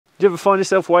Do you ever find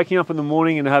yourself waking up in the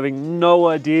morning and having no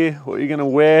idea what you're gonna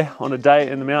wear on a day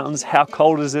in the mountains? How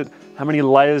cold is it? How many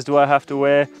layers do I have to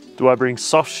wear? Do I bring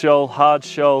soft shell, hard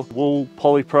shell, wool,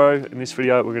 polypro? In this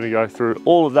video, we're gonna go through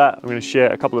all of that. I'm gonna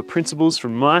share a couple of principles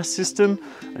from my system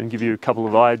and give you a couple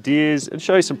of ideas and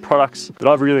show you some products that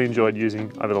I've really enjoyed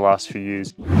using over the last few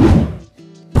years.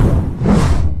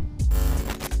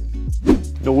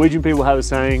 Norwegian people have a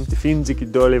saying, "Det finnes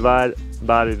ikke dårlig vær,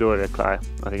 bare dårlig klær."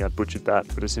 I think I butchered that,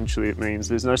 but essentially it means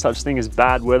there's no such thing as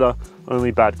bad weather,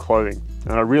 only bad clothing.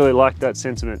 And I really like that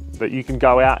sentiment, that you can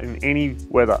go out in any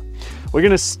weather. We're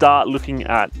gonna start looking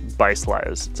at base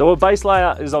layers. So a base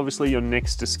layer is obviously your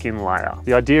next to skin layer.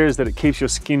 The idea is that it keeps your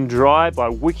skin dry by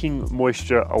wicking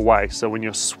moisture away. So when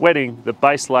you're sweating, the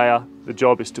base layer, the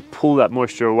job is to pull that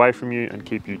moisture away from you and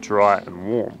keep you dry and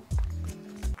warm.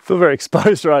 I feel very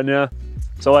exposed right now.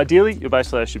 So ideally, your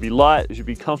base layer should be light, it should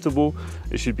be comfortable,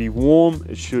 it should be warm,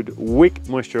 it should wick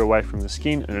moisture away from the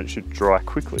skin, and it should dry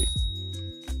quickly.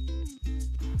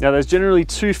 Now there's generally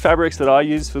two fabrics that I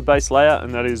use for base layer,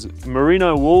 and that is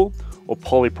merino wool or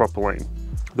polypropylene.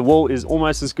 The wool is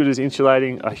almost as good as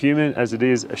insulating a human as it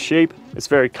is a sheep. It's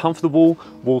very comfortable,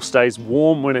 wool stays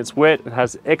warm when it's wet, it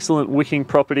has excellent wicking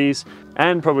properties,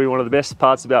 and probably one of the best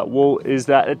parts about wool is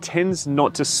that it tends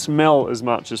not to smell as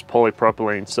much as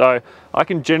polypropylene. So I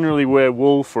can generally wear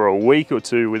wool for a week or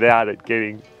two without it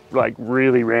getting like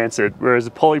really rancid, whereas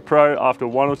a polypro, after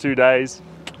 1 or 2 days,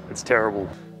 it's terrible.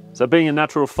 So being a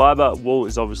natural fiber, wool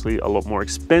is obviously a lot more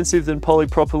expensive than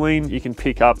polypropylene. You can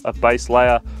pick up a base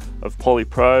layer of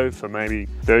polypro for maybe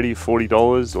 $30,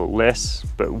 $40 or less,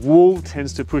 but wool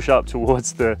tends to push up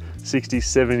towards the $60,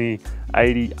 $70,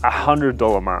 $80,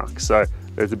 $100 mark. So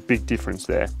there's a big difference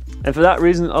there. And for that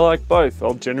reason, I like both.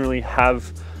 I'll generally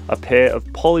have a pair of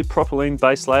polypropylene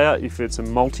base layer if it's a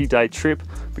multi-day trip,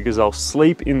 because I'll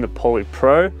sleep in the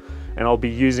polypro, and I'll be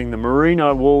using the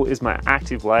merino wool as my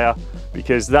active layer,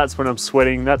 because that's when I'm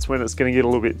sweating, that's when it's going to get a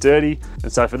little bit dirty.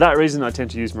 And so for that reason, I tend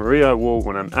to use merino wool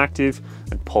when I'm active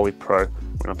and polypro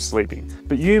when I'm sleeping.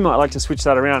 But you might like to switch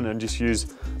that around and just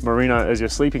use merino as your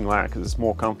sleeping layer because it's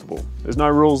more comfortable. There's no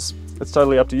rules, it's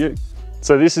totally up to you.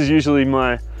 So this is usually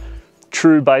my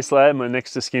true base layer, my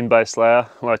next to skin base layer.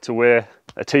 I like to wear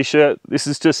a t-shirt. This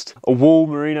is just a wool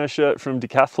merino shirt from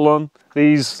Decathlon.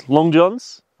 These long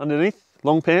johns underneath,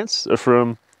 long pants, are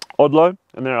from Odlo,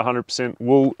 and they're 100%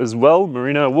 wool as well,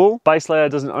 merino wool. Base layer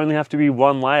doesn't only have to be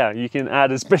one layer. You can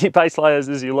add as many base layers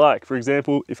as you like. For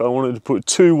example, if I wanted to put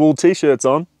 2 wool t-shirts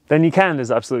on, then you can.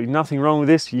 There's absolutely nothing wrong with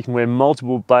this. You can wear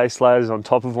multiple base layers on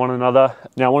top of one another.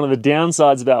 Now, one of the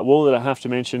downsides about wool that I have to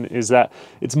mention is that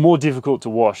it's more difficult to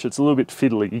wash. It's a little bit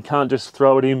fiddly. You can't just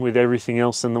throw it in with everything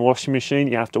else in the washing machine.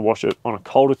 You have to wash it on a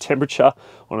colder temperature,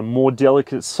 on a more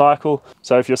delicate cycle.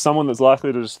 So if you're someone that's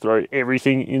likely to just throw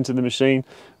everything into the machine,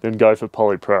 then go for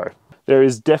polypro. There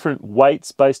is different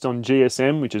weights based on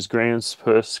GSM, which is grams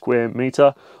per square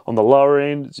meter. On the lower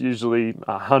end, it's usually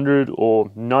 100 or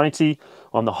 90.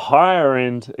 On the higher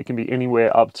end, it can be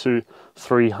anywhere up to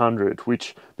 300,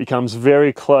 which becomes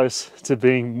very close to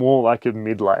being more like a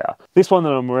mid layer. This one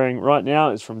that I'm wearing right now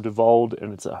is from DeVold,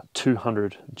 and it's a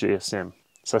 200 GSM.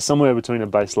 So somewhere between a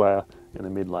base layer and a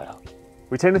mid layer.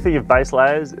 We tend to think of base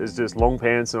layers as just long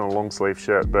pants and a long sleeve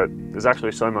shirt, but there's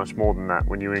actually so much more than that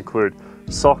when you include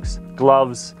socks,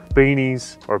 gloves,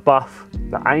 beanies, or a buff.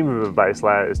 The aim of a base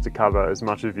layer is to cover as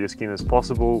much of your skin as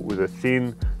possible with a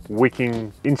thin,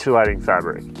 wicking, insulating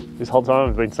fabric. This whole time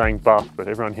I've been saying buff, but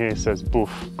everyone here says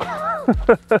boof.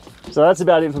 So that's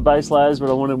about it for base layers, but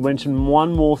I want to mention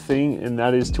one more thing, and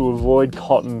that is to avoid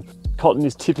cotton. Cotton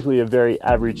is typically a very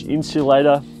average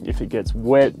insulator. If it gets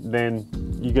wet, then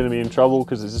you're going to be in trouble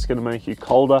because it's just going to make you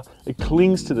colder. It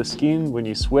clings to the skin when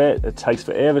you sweat. It takes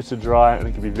forever to dry, and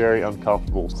it can be very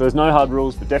uncomfortable. So there's no hard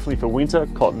rules, but definitely for winter,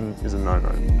 cotton is a no-no.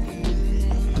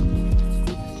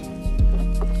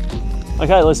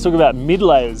 Okay, let's talk about mid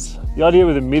layers. The idea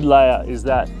with a mid layer is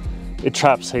that it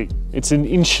traps heat. It's an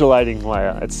insulating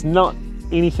layer. It's not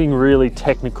anything really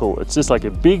technical. It's just like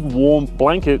a big warm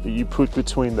blanket that you put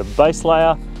between the base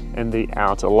layer and the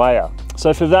outer layer.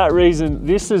 So for that reason,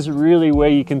 this is really where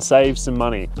you can save some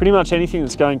money. Pretty much anything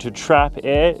that's going to trap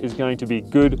air is going to be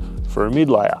good for a mid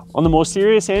layer. On the more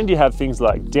serious end, you have things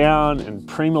like Down and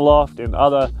Primaloft and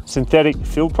other synthetic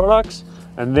fill products.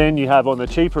 And then you have on the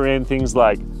cheaper end, things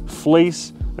like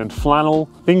fleece and flannel,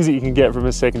 things that you can get from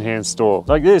a secondhand store.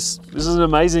 Like this is an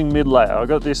amazing mid layer. I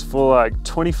got this for like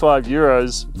 25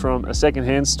 euros from a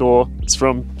secondhand store. It's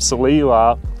from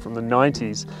Cellular from the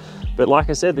 90s. But like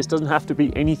I said, this doesn't have to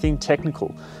be anything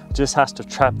technical. It just has to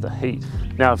trap the heat.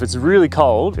 Now, if it's really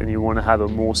cold and you want to have a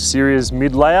more serious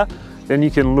mid layer, then you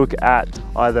can look at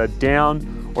either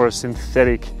Down or a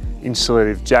synthetic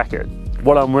insulative jacket.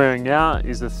 What I'm wearing now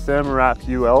is the Thermarap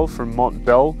UL from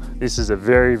Montbell. This is a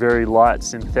very, very light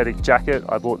synthetic jacket.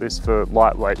 I bought this for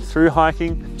lightweight through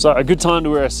hiking. So a good time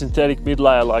to wear a synthetic mid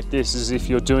layer like this is if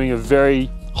you're doing a very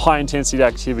high intensity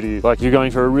activity, like you're going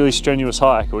for a really strenuous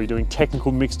hike, or you're doing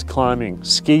technical mixed climbing,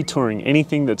 ski touring,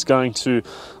 anything that's going to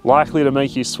likely to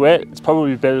make you sweat. It's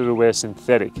probably better to wear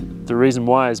synthetic. The reason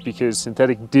why is because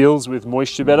synthetic deals with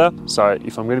moisture better. So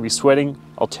if I'm going to be sweating,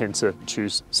 I'll tend to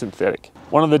choose synthetic.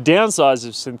 One of the downsides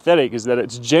of synthetic is that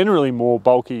it's generally more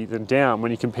bulky than down.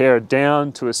 When you compare a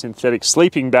down to a synthetic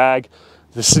sleeping bag,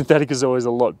 the synthetic is always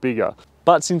a lot bigger.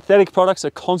 But synthetic products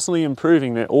are constantly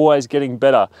improving. They're always getting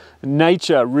better.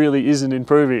 Nature really isn't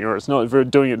improving, or it's not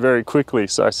doing it very quickly.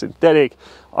 So synthetic,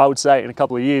 I would say in a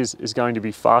couple of years, is going to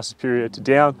be far superior to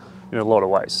down in a lot of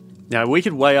ways. Now, we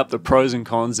could weigh up the pros and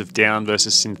cons of down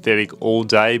versus synthetic all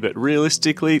day, but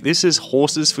realistically, this is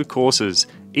horses for courses.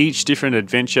 Each different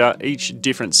adventure, each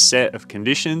different set of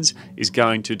conditions is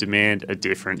going to demand a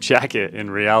different jacket in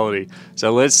reality.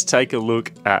 So let's take a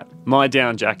look at my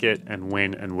down jacket and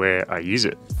when and where I use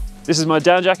it. This is my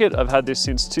down jacket. I've had this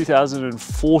since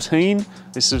 2014.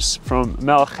 This is from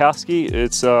Malachowski.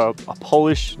 It's a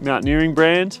Polish mountaineering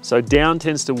brand. So down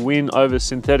tends to win over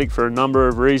synthetic for a number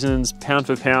of reasons. Pound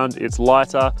for pound, it's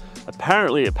lighter.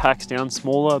 Apparently it packs down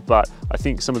smaller, but I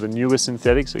think some of the newer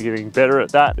synthetics are getting better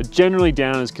at that. But generally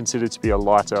down is considered to be a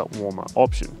lighter, warmer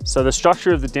option. So the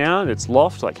structure of the down, its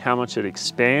loft, like how much it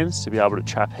expands to be able to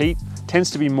trap heat,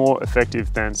 tends to be more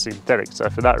effective than synthetic. So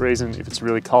for that reason, if it's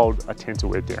really cold, I tend to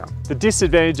wear down. The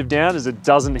disadvantage of down is it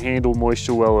doesn't handle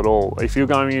moisture well at all. If you're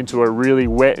going into a really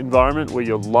wet environment where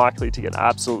you're likely to get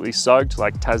absolutely soaked,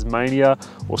 like Tasmania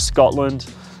or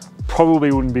Scotland,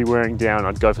 probably wouldn't be wearing down.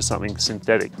 I'd go for something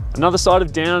synthetic. Another side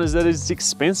of down is that it's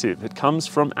expensive. It comes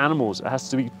from animals. It has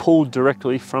to be pulled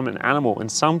directly from an animal, in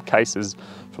some cases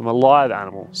from a live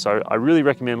animal. So I really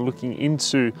recommend looking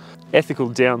into ethical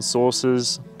down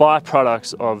sources,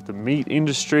 byproducts of the meat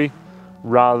industry,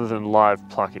 rather than live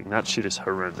plucking. That shit is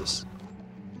horrendous.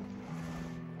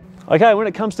 Okay, when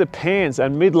it comes to pants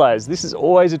and mid layers, this is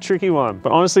always a tricky one.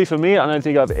 But honestly, for me, I don't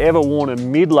think I've ever worn a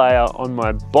mid layer on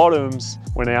my bottoms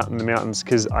when out in the mountains,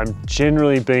 because I'm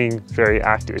generally being very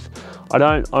active. I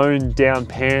don't own down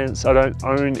pants. I don't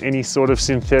own any sort of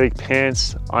synthetic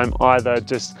pants. I'm either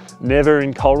just never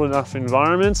in cold enough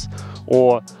environments,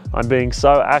 or I'm being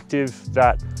so active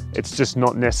that it's just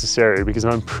not necessary because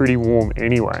I'm pretty warm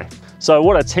anyway. So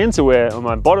what I tend to wear on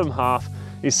my bottom half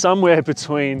is somewhere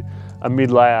between a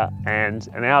mid layer and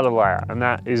an outer layer, and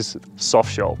that is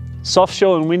soft shell. Soft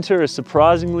shell in winter is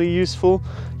surprisingly useful.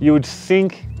 You would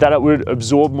think that it would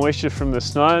absorb moisture from the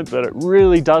snow, but it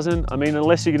really doesn't. I mean,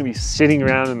 unless you're gonna be sitting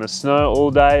around in the snow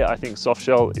all day, I think soft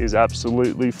shell is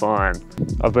absolutely fine.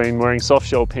 I've been wearing soft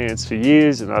shell pants for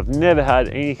years and I've never had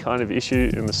any kind of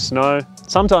issue in the snow.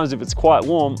 Sometimes if it's quite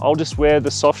warm, I'll just wear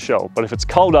the soft shell, but if it's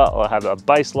colder, I'll have a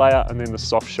base layer and then the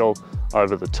soft shell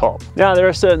over the top. Now, there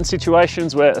are certain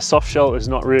situations where a soft shell is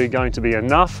not really going to be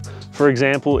enough. For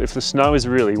example, if the snow is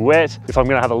really wet, if I'm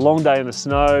gonna have a long day in the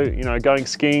snow, you know, going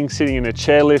skiing, sitting in a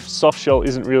chairlift, soft shell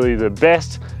isn't really the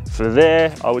best. For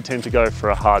there, I would tend to go for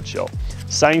a hard shell.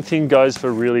 Same thing goes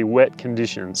for really wet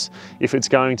conditions. If it's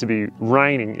going to be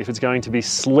raining, if it's going to be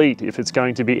sleet, if it's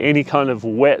going to be any kind of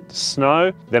wet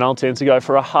snow, then I'll tend to go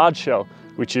for a hard shell,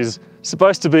 which is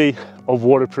supposed to be a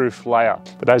waterproof layer.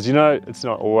 But as you know, it's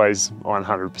not always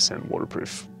 100%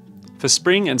 waterproof. For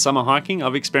spring and summer hiking,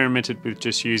 I've experimented with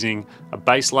just using a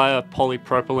base layer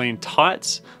polypropylene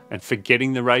tights and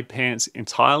forgetting the raid pants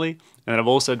entirely. And I've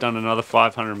also done another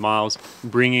 500 miles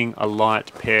bringing a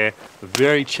light pair of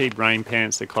very cheap rain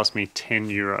pants that cost me 10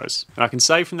 euros. And I can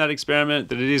say from that experiment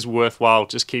that it is worthwhile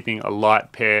just keeping a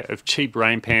light pair of cheap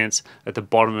rain pants at the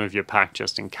bottom of your pack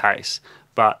just in case.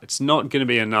 But it's not going to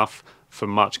be enough for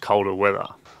much colder weather.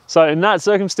 So in that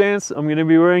circumstance, I'm going to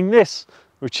be wearing this,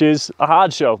 which is a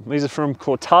hard shell. These are from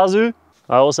Cortazu.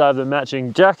 I also have the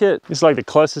matching jacket. It's like the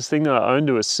closest thing that I own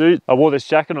to a suit. I wore this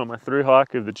jacket on my through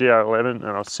hike of the GR11 and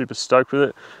I was super stoked with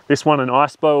it. This won an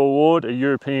ISPO award, a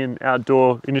European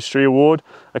Outdoor Industry Award,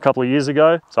 a couple of years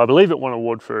ago. So I believe it won an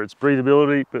award for its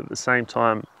breathability, but at the same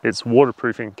time, its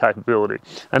waterproofing capability.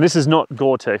 And this is not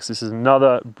Gore-Tex. This is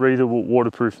another breathable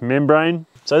waterproof membrane.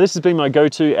 So this has been my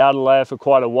go-to outer layer for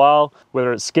quite a while,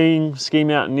 whether it's skiing, ski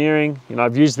mountaineering. You know,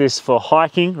 I've used this for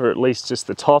hiking, or at least just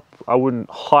the top. I wouldn't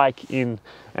hike in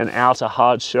an outer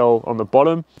hard shell on the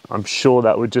bottom. I'm sure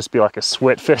that would just be like a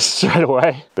sweat fest straight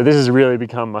away. But this has really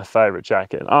become my favorite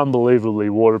jacket. Unbelievably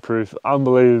waterproof,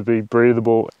 unbelievably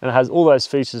breathable, and it has all those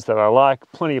features that I like.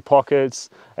 Plenty of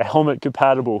pockets, a helmet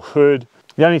compatible hood,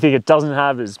 The only thing it doesn't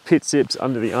have is pit zips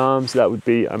under the arms. That would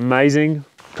be amazing.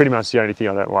 Pretty much the only thing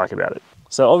I don't like about it.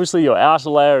 So obviously your outer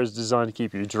layer is designed to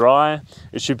keep you dry.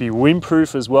 It should be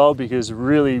windproof as well, because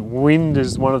really wind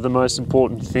is one of the most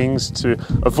important things to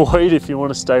avoid if you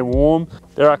want to stay warm.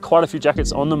 There are quite a few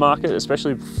jackets on the market,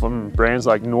 especially from brands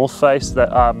like North Face, that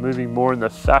are moving more in the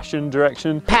fashion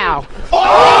direction. Pow!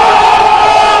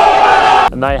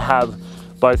 And they have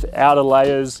both outer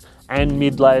layers and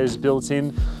mid layers built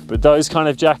in, but those kind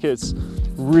of jackets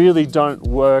really don't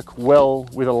work well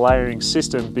with a layering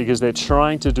system because they're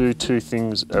trying to do two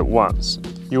things at once.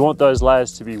 You want those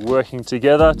layers to be working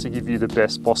together to give you the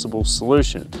best possible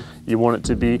solution. You want it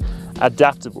to be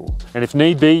adaptable, and if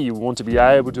need be, you want to be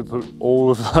able to put all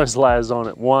of those layers on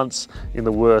at once in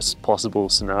the worst possible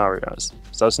scenarios.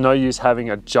 So it's no use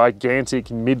having a gigantic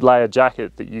mid-layer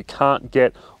jacket that you can't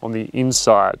get on the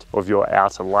inside of your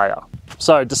outer layer.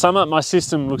 So to sum up, my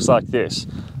system looks like this.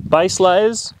 Base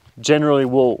layers, generally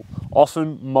wool,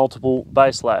 often multiple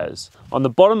base layers. On the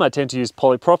bottom I tend to use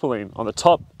polypropylene, on the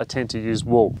top I tend to use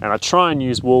wool, and I try and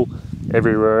use wool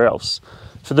everywhere else.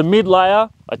 For the mid layer,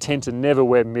 I tend to never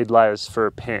wear mid layers for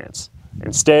pants.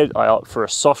 Instead, I opt for a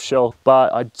soft shell,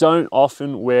 but I don't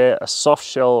often wear a soft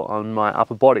shell on my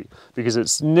upper body because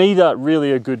it's neither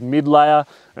really a good mid layer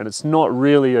and it's not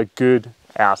really a good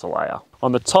outer layer.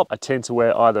 On the top, I tend to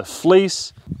wear either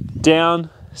fleece, down,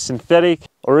 synthetic,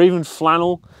 or even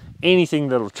flannel, anything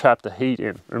that'll trap the heat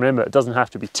in. Remember, it doesn't have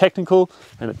to be technical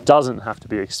and it doesn't have to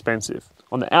be expensive.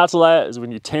 On the outer layer is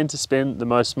when you tend to spend the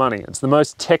most money. It's the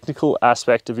most technical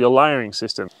aspect of your layering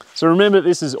system. So remember,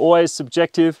 this is always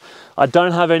subjective. I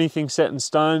don't have anything set in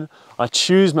stone. I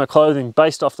choose my clothing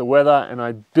based off the weather and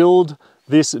I build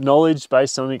this knowledge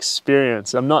based on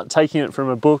experience. I'm not taking it from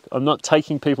a book. I'm not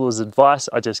taking people's advice.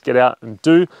 I just get out and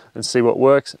do and see what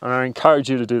works. And I encourage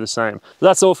you to do the same.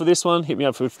 That's all for this one. Hit me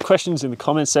up with questions in the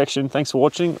comments section. Thanks for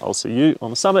watching. I'll see you on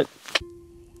the summit.